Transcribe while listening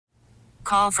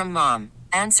call from mom.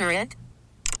 Answer it.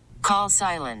 Call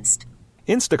silenced.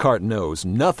 Instacart knows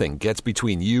nothing gets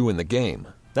between you and the game.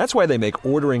 That's why they make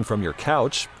ordering from your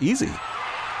couch easy.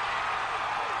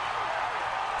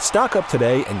 Stock up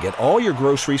today and get all your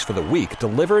groceries for the week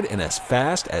delivered in as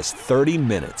fast as 30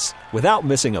 minutes without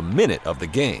missing a minute of the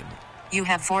game. You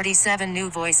have 47 new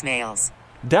voicemails.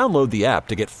 Download the app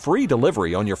to get free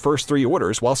delivery on your first 3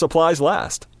 orders while supplies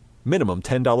last. Minimum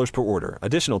 $10 per order.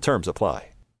 Additional terms apply.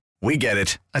 We get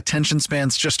it. Attention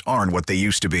spans just aren't what they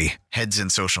used to be. Heads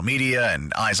in social media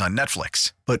and eyes on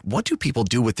Netflix. But what do people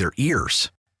do with their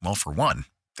ears? Well, for one,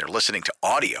 they're listening to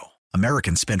audio.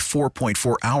 Americans spend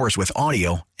 4.4 hours with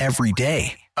audio every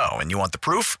day. Oh, and you want the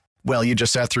proof? Well, you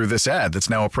just sat through this ad that's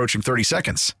now approaching 30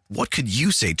 seconds. What could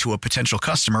you say to a potential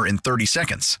customer in 30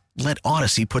 seconds? Let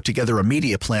Odyssey put together a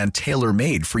media plan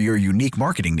tailor-made for your unique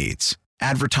marketing needs.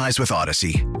 Advertise with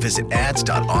Odyssey. Visit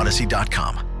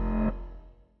ads.odyssey.com.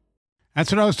 That's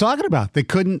what I was talking about. They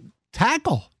couldn't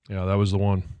tackle. Yeah, that was the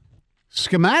one.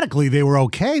 Schematically, they were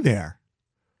okay there,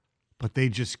 but they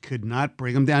just could not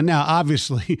bring him down. Now,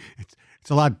 obviously, it's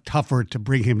a lot tougher to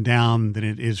bring him down than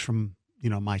it is from,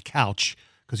 my couch,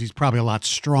 because he's probably a lot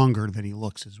stronger than he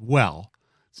looks as well.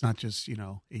 It's not just,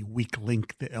 a weakling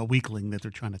that they're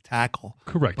trying to tackle.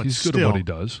 Correct. But He's good at what he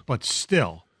does. But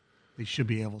still, they should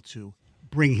be able to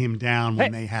bring him down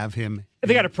when they have him.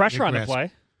 They got a pressure on the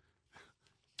play.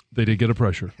 They did get a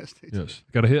pressure. Yes, they did. Yes.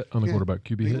 Got a hit on the quarterback,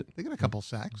 QB hit. They got a couple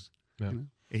sacks. Yeah.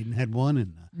 Aiden had one.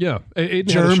 And Aiden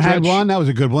Jerm had one. That was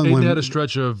a good one. Aiden had a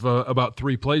stretch of about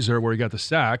 3 plays there where he got the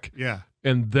sack. Yeah.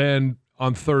 And then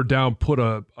on third down put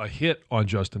a hit on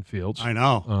Justin Fields. I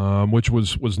know. Which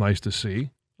was nice to see.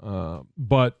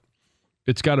 But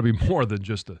it's got to be more than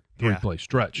just a 3-play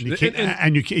stretch.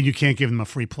 And you can't give them a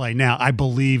free play. Now, I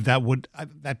believe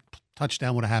that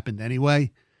touchdown would have happened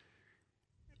anyway.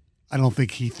 I don't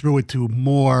think he threw it to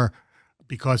Moore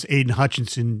because Aiden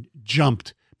Hutchinson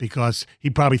jumped, because he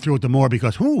probably threw it to Moore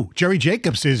because, Jerry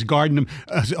Jacobs is guarding him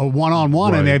a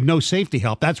one-on-one, and they have no safety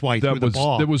help. That's why he threw the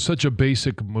ball. That was such a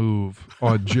basic move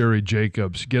on Jerry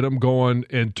Jacobs. Get him going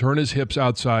and turn his hips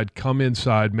outside, come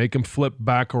inside, make him flip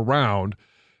back around,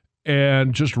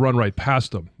 and just run right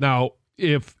past him. Now,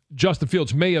 if Justin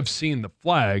Fields may have seen the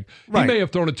flag, he may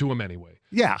have thrown it to him anyway.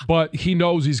 Yeah. But he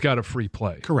knows he's got a free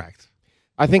play. Correct.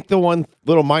 I think the one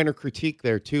little minor critique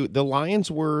there, too, the Lions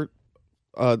were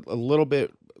a little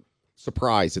bit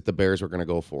surprised that the Bears were going to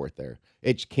go for it there.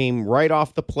 It came right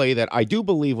off the play that I do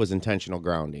believe was intentional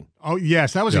grounding. Oh,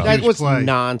 yes, that was a huge That was play.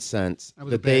 nonsense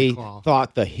that they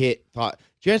thought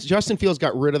Justin Fields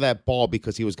got rid of that ball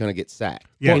because he was going to get sacked.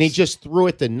 Yes. And he just threw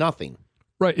it to nothing.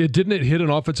 Right. Didn't it hit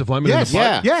an offensive lineman in the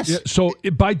butt? Yes. Yeah. So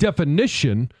by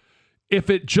definition,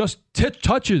 if it just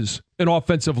touches an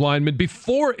offensive lineman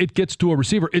before it gets to a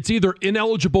receiver, it's either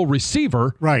ineligible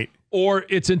receiver, right, or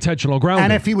it's intentional grounding.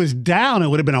 And if he was down, it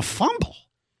would have been a fumble.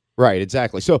 Right,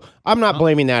 exactly. So I'm not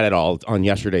blaming that at all on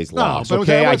yesterday's loss. But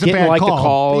okay, I didn't like the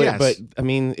call, yes. but I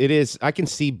mean, it is. I can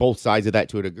see both sides of that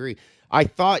to a degree. I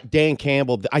thought Dan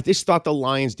Campbell. I just thought the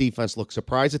Lions' defense looked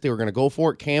surprised that they were going to go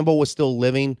for it. Campbell was still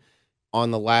living on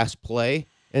the last play,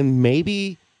 and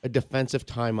maybe a defensive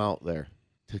timeout there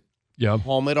to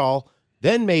calm it all.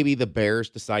 Then maybe the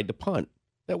Bears decide to punt.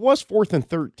 That was 4th and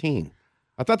 13.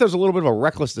 I thought there was a little bit of a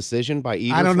reckless decision by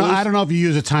Eberflus. I don't know if you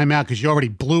use a timeout because you already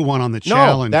blew one on the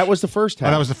challenge. No, that was the first half.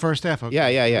 Oh, that was the first half. Okay.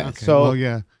 Yeah. Okay.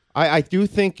 So I do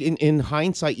think in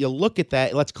hindsight, you look at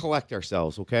that. Let's collect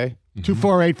ourselves, okay?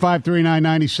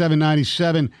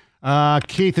 248-539-9797.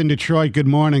 Keith in Detroit, good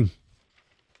morning.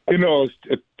 Two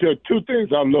things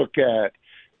I look at.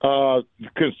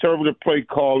 Conservative play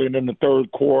calling in the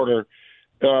third quarter.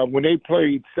 When they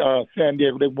played San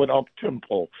Diego, they went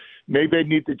up-tempo. Maybe they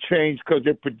need to change because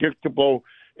they're predictable.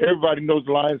 Everybody knows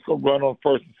the Lions going to run on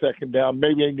first and second down.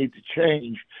 Maybe they need to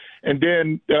change. And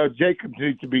then Jacobs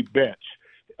needs to be benched.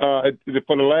 For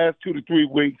the last 2 to 3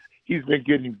 weeks, he's been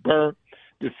getting burnt.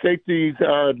 The safeties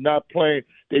are not playing.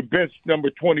 They benched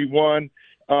number 21.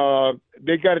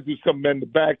 They got to do something in the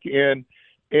back end.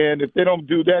 And if they don't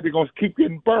do that, they're going to keep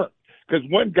getting burnt. Because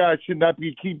one guy should not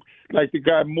be like the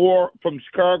guy Moore from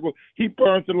Chicago. He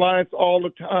burns the Lions all the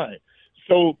time.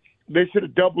 So they should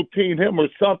have double-teamed him or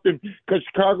something because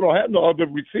Chicago don't have no other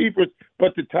receivers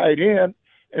but the tight end.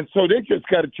 And so they just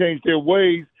got to change their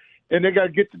ways, and they got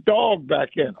to get the dog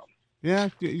back in them. Yeah,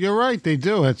 you're right. They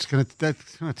do. That's going to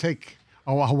take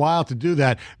a while to do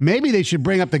that. Maybe they should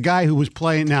bring up the guy who was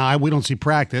playing. Now, we don't see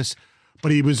practice,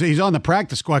 but he's on the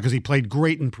practice squad because he played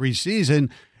great in preseason,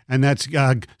 and that's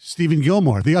Stephen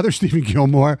Gilmore, the other Stephen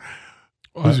Gilmore,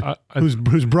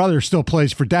 whose brother still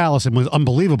plays for Dallas and was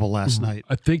unbelievable last night.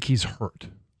 I think he's hurt.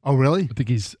 Oh, really? I think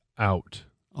he's out,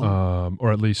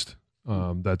 or at least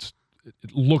it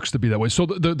looks to be that way. So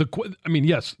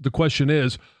yes, the question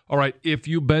is, all right, if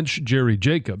you bench Jerry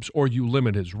Jacobs or you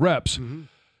limit his reps,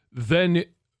 then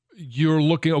you're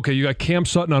looking, okay, you got Cam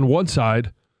Sutton on one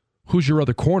side. Who's your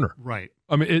other corner? Right.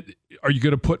 I mean, are you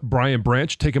going to put Brian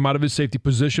Branch, take him out of his safety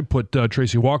position, put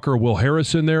Tracy Walker or Will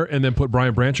Harris in there, and then put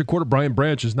Brian Branch at quarter? Brian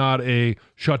Branch is not a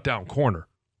shutdown corner.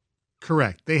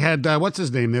 Correct. They had, what's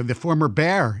his name? The former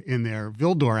Bear in there.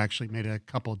 Vildor actually made a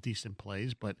couple of decent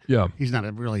plays, but he's not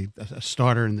really a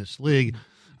starter in this league.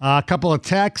 A couple of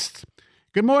texts.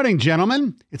 Good morning,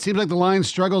 gentlemen. It seems like the Lions'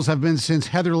 struggles have been since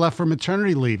Heather left for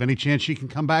maternity leave. Any chance she can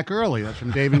come back early? That's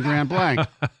from Dave and Grand Blanc.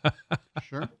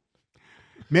 Sure.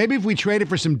 Maybe if we traded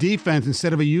for some defense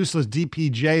instead of a useless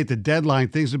DPJ at the deadline,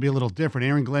 things would be a little different.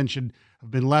 Aaron Glenn should have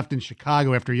been left in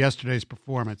Chicago after yesterday's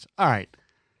performance. All right.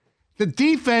 The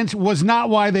defense was not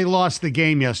why they lost the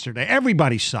game yesterday.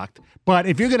 Everybody sucked. But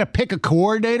if you're going to pick a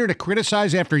coordinator to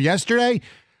criticize after yesterday,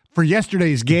 for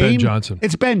yesterday's game, Ben Johnson.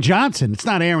 It's Ben Johnson. It's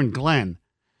not Aaron Glenn.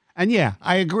 And yeah,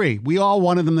 I agree. We all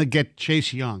wanted them to get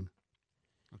Chase Young.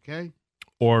 Okay?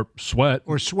 Or Sweat.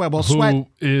 Well, who Sweat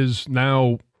is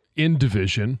now in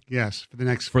division. Yes, for the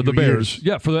next for the few Bears. years.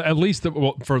 Yeah, for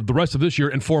the rest of this year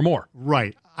and 4 more.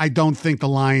 Right. I don't think the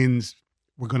Lions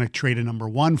were going to trade a number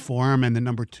 1 for him, and the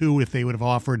number 2, if they would have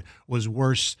offered, was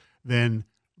worse than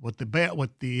what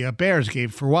the Bears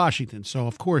gave for Washington. So,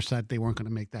 of course, that they weren't going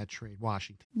to make that trade,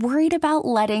 Washington. Worried about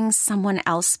letting someone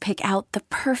else pick out the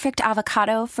perfect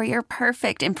avocado for your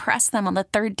perfect impress them on the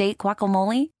third date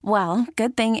guacamole? Well,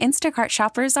 good thing Instacart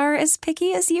shoppers are as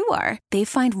picky as you are. They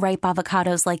find ripe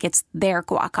avocados like it's their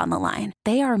guac on the line.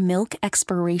 They are milk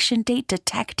expiration date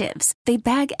detectives. They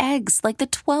bag eggs like the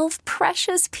 12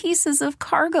 precious pieces of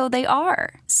cargo they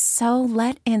are. So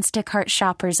let Instacart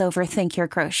shoppers overthink your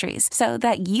groceries so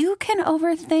that you can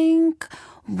overthink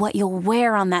what you'll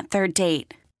wear on that third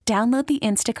date. Download the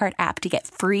Instacart app to get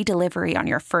free delivery on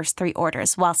your first 3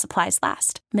 orders while supplies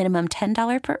last. Minimum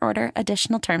 $10 per order.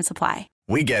 Additional terms apply.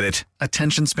 We get it.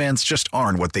 Attention spans just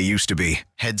aren't what they used to be.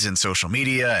 Heads in social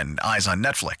media and eyes on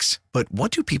Netflix. But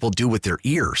what do people do with their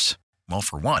ears? Well,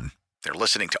 for one, they're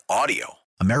listening to audio.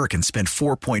 Americans spend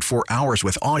 4.4 hours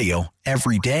with audio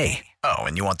every day. Oh,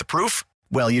 and you want the proof?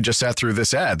 Well, you just sat through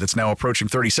this ad that's now approaching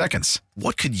 30 seconds.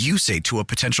 What could you say to a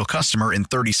potential customer in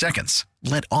 30 seconds?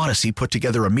 Let Odyssey put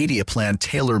together a media plan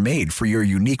tailor-made for your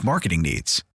unique marketing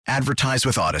needs. Advertise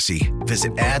with Odyssey.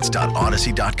 Visit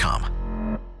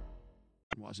ads.odyssey.com.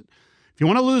 Wasn't. If you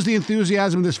want to lose the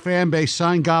enthusiasm of this fan base,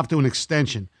 sign Goff to an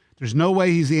extension. There's no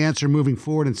way he's the answer moving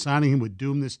forward, and signing him would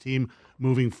doom this team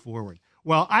moving forward.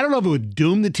 Well, I don't know if it would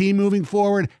doom the team moving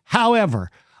forward.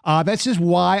 However, that's just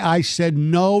why I said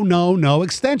no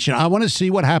extension. I want to see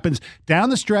what happens down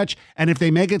the stretch, and if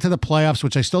they make it to the playoffs,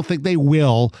 which I still think they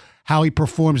will, how he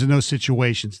performs in those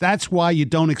situations. That's why you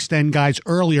don't extend guys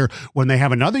earlier when they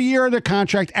have another year of their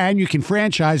contract, and you can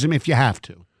franchise them if you have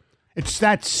to. It's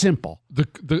that simple.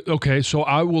 Okay, so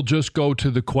I will just go to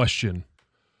the question.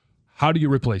 How do you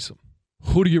replace him?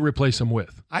 Who do you replace him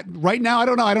with? Right now, I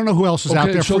don't know. I don't know who else is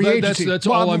out there. So Free agency. That's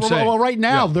all I'm saying. Well, right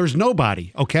now, there's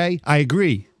nobody, okay? I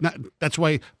agree. That's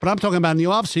why. But I'm talking about in the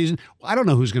offseason. I don't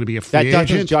know who's going to be a free agent. That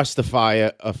doesn't justify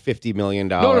a $50 million.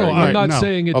 No, I'm not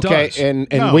saying it does. Okay,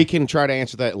 and we can try to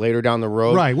answer that later down the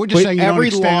road. Right. We're just saying you don't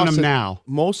extend them now.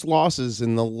 Most losses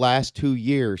in the last 2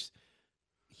 years,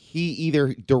 he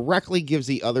either directly gives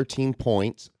the other team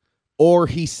points or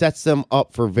he sets them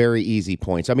up for very easy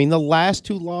points. I mean, the last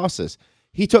 2 losses,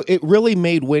 it really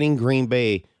made winning Green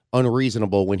Bay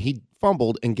unreasonable when he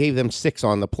fumbled and gave them 6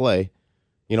 on the play.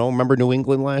 You know, remember New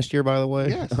England last year, by the way?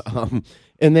 Yes.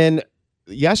 And then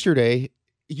yesterday,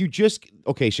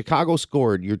 Chicago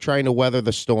scored. You're trying to weather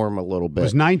the storm a little bit. It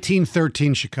was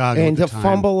 19-13 Chicago and at the to time.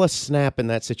 fumble a snap in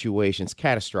that situation is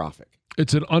catastrophic.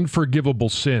 It's an unforgivable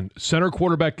sin. Center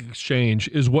quarterback exchange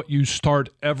is what you start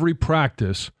every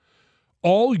practice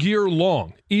all year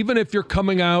long, even if you're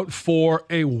coming out for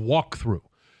a walkthrough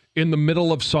in the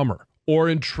middle of summer or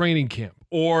in training camp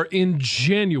or in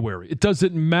January. It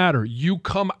doesn't matter. You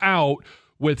come out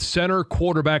with center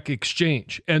quarterback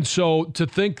exchange. And so to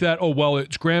think that,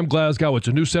 it's Graham Glasgow, it's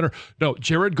a new center. No,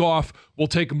 Jared Goff will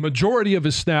take a majority of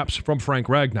his snaps from Frank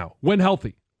Ragnow when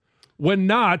healthy. When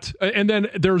not, and then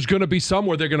there's going to be some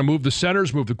where they're going to move the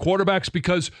centers, move the quarterbacks,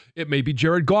 because it may be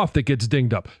Jared Goff that gets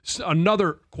dinged up.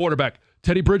 Another quarterback,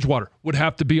 Teddy Bridgewater, would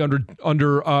have to be under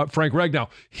Frank Ragnow.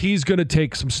 He's going to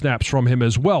take some snaps from him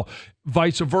as well.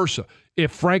 Vice versa.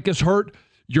 If Frank is hurt,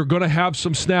 you're going to have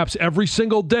some snaps every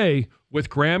single day with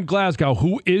Graham Glasgow,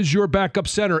 who is your backup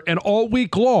center. And all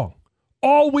week long,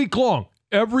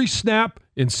 every snap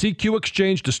in CQ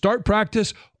exchange to start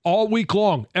practice, all week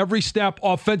long. Every snap,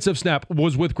 offensive snap,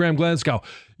 was with Graham Glasgow.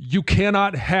 You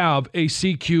cannot have a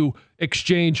CQ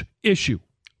exchange issue.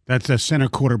 That's a center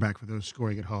quarterback for those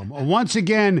scoring at home. Once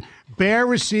again, Bear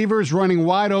receivers running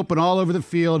wide open all over the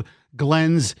field.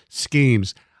 Glenn's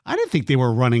schemes. I didn't think they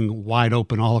were running wide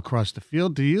open all across the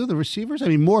field. Do you, the receivers? I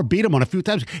mean, Moore beat him on a few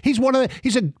times. He's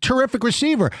a terrific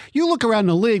receiver. You look around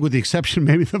the league, with the exception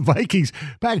maybe the Vikings,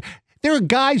 back. There are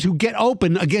guys who get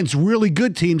open against really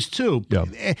good teams too.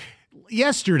 Yeah.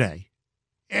 Yesterday,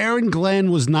 Aaron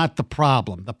Glenn was not the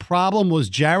problem. The problem was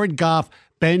Jared Goff,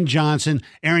 Ben Johnson.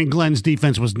 Aaron Glenn's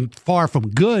defense was far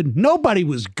from good. Nobody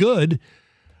was good.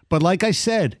 But like I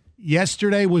said,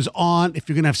 yesterday was on. If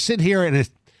you're going to sit here and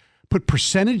put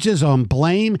percentages on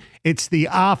blame, it's the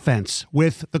offense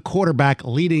with the quarterback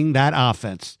leading that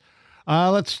offense.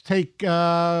 Let's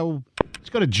go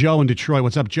to Joe in Detroit.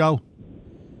 What's up, Joe?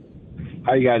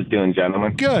 How you guys doing,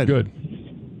 gentlemen? Good.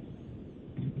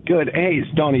 Hey,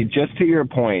 Stoney, just to your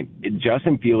point,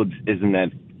 Justin Fields is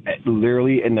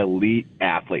literally an elite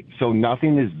athlete. So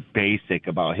nothing is basic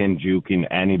about him juking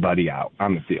anybody out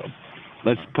on the field.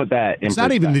 Let's put that in perspective. It's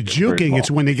not even the juking. It's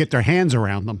when they get their hands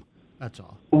around them. That's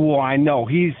all. Well, I know.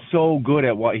 He's so good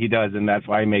at what he does, and that's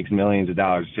why he makes millions of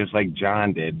dollars, just like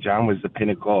John did. John was the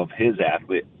pinnacle of his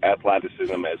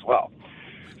athleticism as well.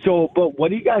 So, but what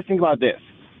do you guys think about this?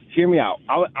 Hear me out.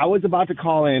 I was about to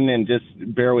call in, and just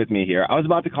bear with me here. I was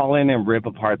about to call in and rip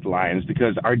apart the Lions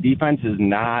because our defense is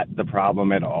not the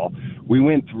problem at all. We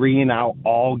went 3-and-out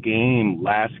all game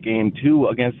last game, too,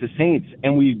 against the Saints,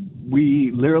 and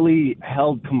we literally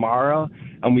held Kamara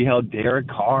and we held Derek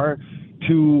Carr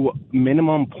to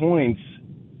minimum points.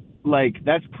 Like,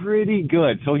 that's pretty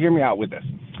good. So hear me out with this.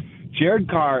 Jared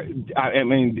Carr,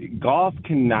 Goff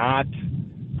cannot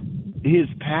 – his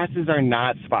passes are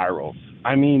not spirals.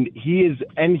 I mean, he's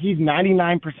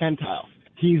 99 percentile.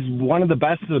 He's one of the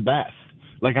best of the best.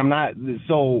 Like,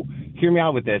 so hear me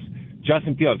out with this.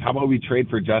 Justin Fields, how about we trade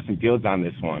for Justin Fields on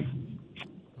this one?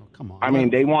 Oh, come on. I mean,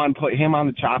 they want to put him on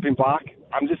the chopping block.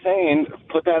 I'm just saying,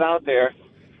 put that out there.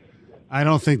 I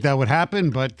don't think that would happen,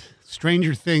 but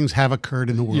stranger things have occurred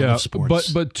in the world of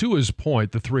sports. But to his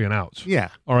point, the 3-and-outs. Yeah.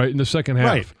 All right, in the second half,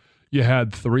 right. You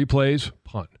had 3 plays,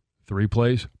 punt, 3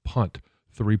 plays, punt,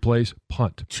 3 plays,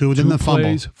 punt. 2 of them the fumble. 2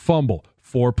 plays, fumble.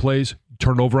 4 plays,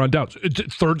 turnover on downs.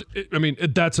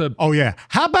 That's a... Oh, yeah.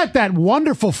 How about that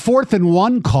wonderful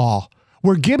 4th-and-1 call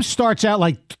where Gibbs starts out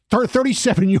like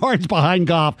 37 yards behind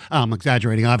Goff? I'm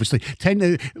exaggerating, obviously.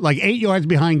 8 yards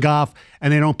behind Goff,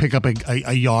 and they don't pick up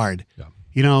a yard. Yeah.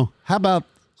 You know, how about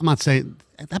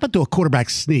do a quarterback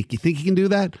sneak? You think he can do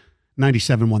that?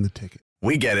 97 won the ticket.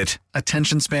 We get it.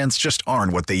 Attention spans just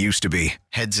aren't what they used to be.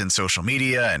 Heads in social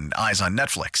media and eyes on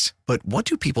Netflix. But what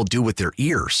do people do with their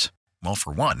ears? Well,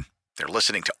 for one, they're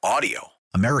listening to audio.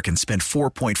 Americans spend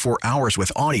 4.4 hours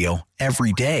with audio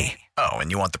every day. Oh, and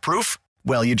you want the proof?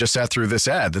 Well, you just sat through this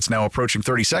ad that's now approaching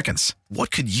 30 seconds. What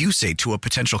could you say to a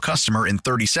potential customer in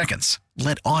 30 seconds?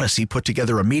 Let Odyssey put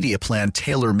together a media plan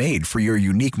tailor-made for your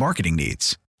unique marketing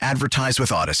needs. Advertise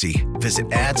with Odyssey.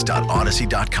 Visit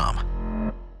ads.odyssey.com.